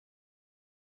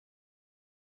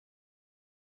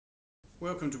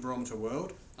Welcome to Barometer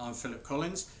World. I'm Philip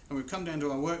Collins and we've come down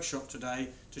to our workshop today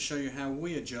to show you how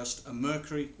we adjust a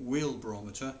Mercury wheel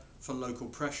barometer for local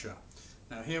pressure.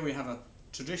 Now here we have a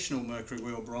traditional Mercury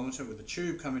wheel barometer with the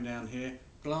tube coming down here,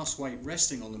 glass weight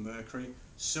resting on the mercury,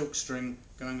 silk string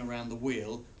going around the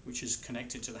wheel which is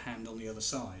connected to the hand on the other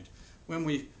side. When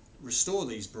we restore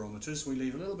these barometers we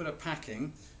leave a little bit of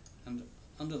packing and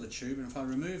under the tube, and if I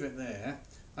remove it there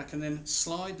I can then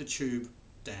slide the tube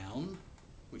down,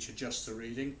 which adjusts the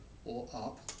reading, or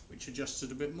up, which adjusts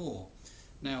it a bit more.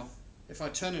 Now if I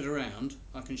turn it around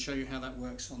I can show you how that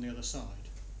works on the other side.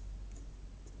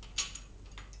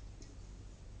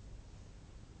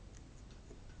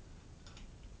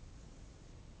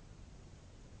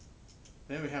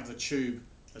 There we have the tube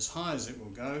as high as it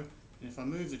will go, and if I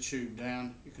move the tube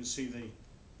down you can see the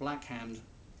black hand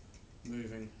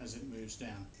moving as it moves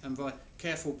down, and by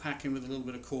careful packing with a little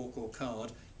bit of cork or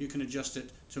card you can adjust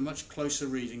it to a much closer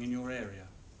reading in your area.